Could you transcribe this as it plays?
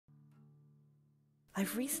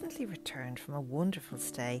I've recently returned from a wonderful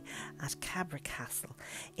stay at Cabra Castle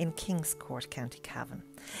in Kings Court, County Cavan.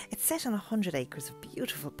 It's set on 100 acres of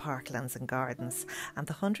beautiful parklands and gardens, and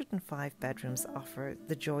the 105 bedrooms offer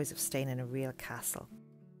the joys of staying in a real castle.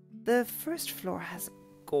 The first floor has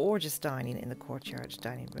gorgeous dining in the courtyard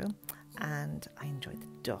dining room, and I enjoyed the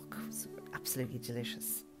duck. It was absolutely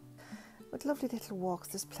delicious. With lovely little walks,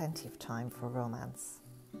 there's plenty of time for romance.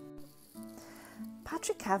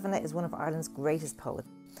 Kavanagh is one of Ireland's greatest poets.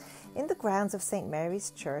 In the grounds of St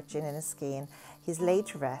Mary's Church in Enniskeane, he's laid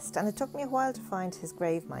to rest, and it took me a while to find his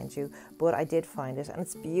grave, mind you, but I did find it, and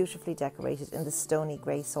it's beautifully decorated in the stony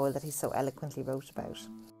grey soil that he so eloquently wrote about.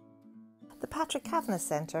 The Kavanagh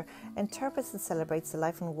Centre interprets and celebrates the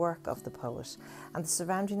life and work of the poet and the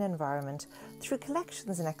surrounding environment through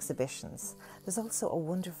collections and exhibitions. There's also a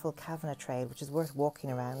wonderful Kavanagh trail which is worth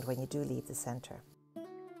walking around when you do leave the centre.